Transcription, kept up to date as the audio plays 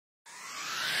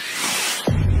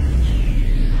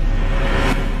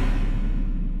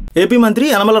AP మంత్రి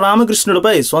యనమల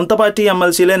రామకృష్ణుడిపై సొంత party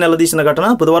ఎమ్మెల్సీలే నిలదీసిన ఘటన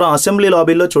బుధవారం అసెంబ్లీ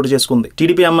లాబీలో చోటు చేసుకుంది.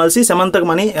 టీడీపీ ఎమ్మెల్సీ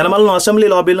సమంతకమణి యనమలను అసెంబ్లీ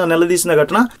లాబీలో నిలదీసిన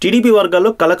ఘటన టీడీపీ వర్గాల్లో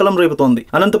కలకలం రేపుతోంది.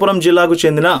 అనంతపురం జిల్లాకు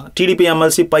చెందిన టీడీపీ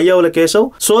ఎమ్మెల్సీ పయ్యావుల కేశవ్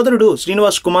సోదరుడు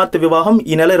శ్రీనివాస్ కుమార్తె వివాహం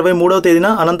ఈ నెల 23వ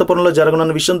తేదీన అనంతపురంలో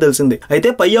జరగనున్న విషయం తెలిసిందే.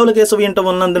 అయితే పయ్యావుల కేశవ్ ఇంట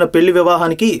ఉన్నందున పెళ్లి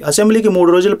వివాహానికి అసెంబ్లీకి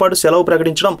 3 రోజుల పాటు సెలవు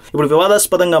ప్రకటించడం ఇప్పుడు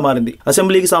వివాదాస్పదంగా మారింది.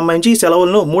 అసెంబ్లీకి సంబంధించి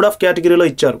సెలవులను మూడ్ ఆఫ్ కేటగిరీలో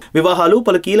ఇచ్చారు. వివాహాలు,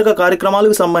 పలు కీలక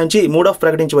కార్యక్రమాలకు సంబంధించి మూడ్ ఆఫ్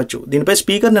ప్రకటించవచ్చు. దీనిపై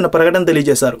స్పీకర్ నిన్న ప్రకటన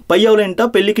తెలియజేశారు. పయ్యావుల ఇంట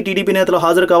పెళ్లికి టీడీపీ నేతలు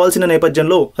హాజరు కావాల్సిన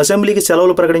నేపథ్యంలో అసెంబ్లీకి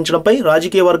సెలవులు ప్రకటించడంపై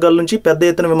రాజకీయ వర్గాల నుంచి పెద్ద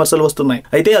ఎత్తున విమర్శలు వస్తున్నాయి.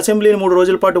 అయితే అసెంబ్లీని 3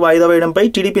 రోజుల పాటు వాయిదా వేయడంపై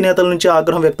టీడీపీ నేతల నుంచి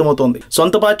ఆగ్రహం వ్యక్తమవుతోంది.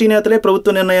 సొంత పార్టీ నేతలే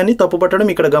ప్రభుత్వ నిర్ణయాన్ని తప్పుపట్టడం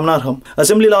ఇక్కడ గమనార్హం.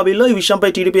 అసెంబ్లీ లాబీలో ఈ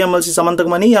విషయంపై టీడీపీ ఎమ్మెల్సీ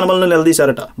సమంతకమణి యనమలను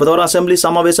నిలదీశారట. బుధవారం అసెంబ్లీ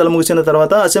సమావేశాలు ముగిసిన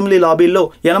తర్వాత అసెంబ్లీ లాబీల్లో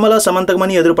యనమల,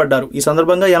 సమంతకమణి ఎదురుపడ్డారు. ఈ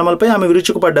సందర్భంగా యనమలపై ఆమె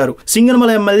విరుచుకుపడ్డారు.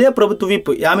 సింగనమల ఎమ్మెల్యే ప్రభుత్వ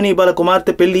విప్ యామిని ఇబాల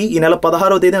కుమార్తె పెళ్లి ఈ నెల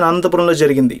 16వ తేదీన అనంతపురంలో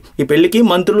జరిగింది. ఈ పెళ్లికి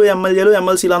మంత్రులు, ఎమ్మెల్యేలు,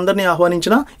 ఎమ్మెల్సీలందరినీ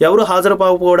ఆహ్వానించినా ఎవరు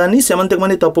హాజరుపోకపోవడాన్ని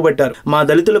సమంతకమణి తప్పుపట్టారు. మా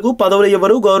దళితులకు పదవులు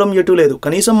ఎవరు, గౌరవం ఎటు లేదు.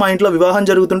 కనీసం మా ఇంట్లో వివాహం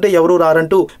జరుగుతుంటే ఎవరు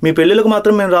రారంటూ, మీ పెళ్లిలకు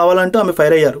మాత్రం మేము రావాలంటూ ఆమె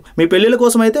ఫైర్ అయ్యారు. మీ పెళ్లిల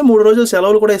కోసం అయితే 3 రోజులు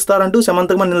సెలవులు కూడా ఇస్తారంటూ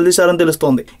సమంతకమణి నిలదీశారని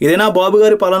తెలుస్తోంది. ఇదేనా బాబు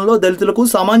గారి పాలనలో దళితులకు,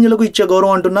 సామాన్యులకు ఇచ్చే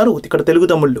గౌరవం అంటున్నారు ఇక్కడ తెలుగు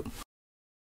తమ్ముళ్ళు.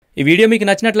 ఈ వీడియో మీకు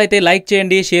నచ్చినట్లయితే లైక్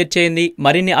చేయండి, షేర్ చేయండి.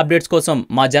 మరిన్ని అప్డేట్స్ కోసం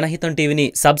మా జనహితం టీవీని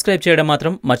సబ్స్క్రైబ్ చేయడం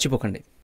మాత్రం మర్చిపోకండి.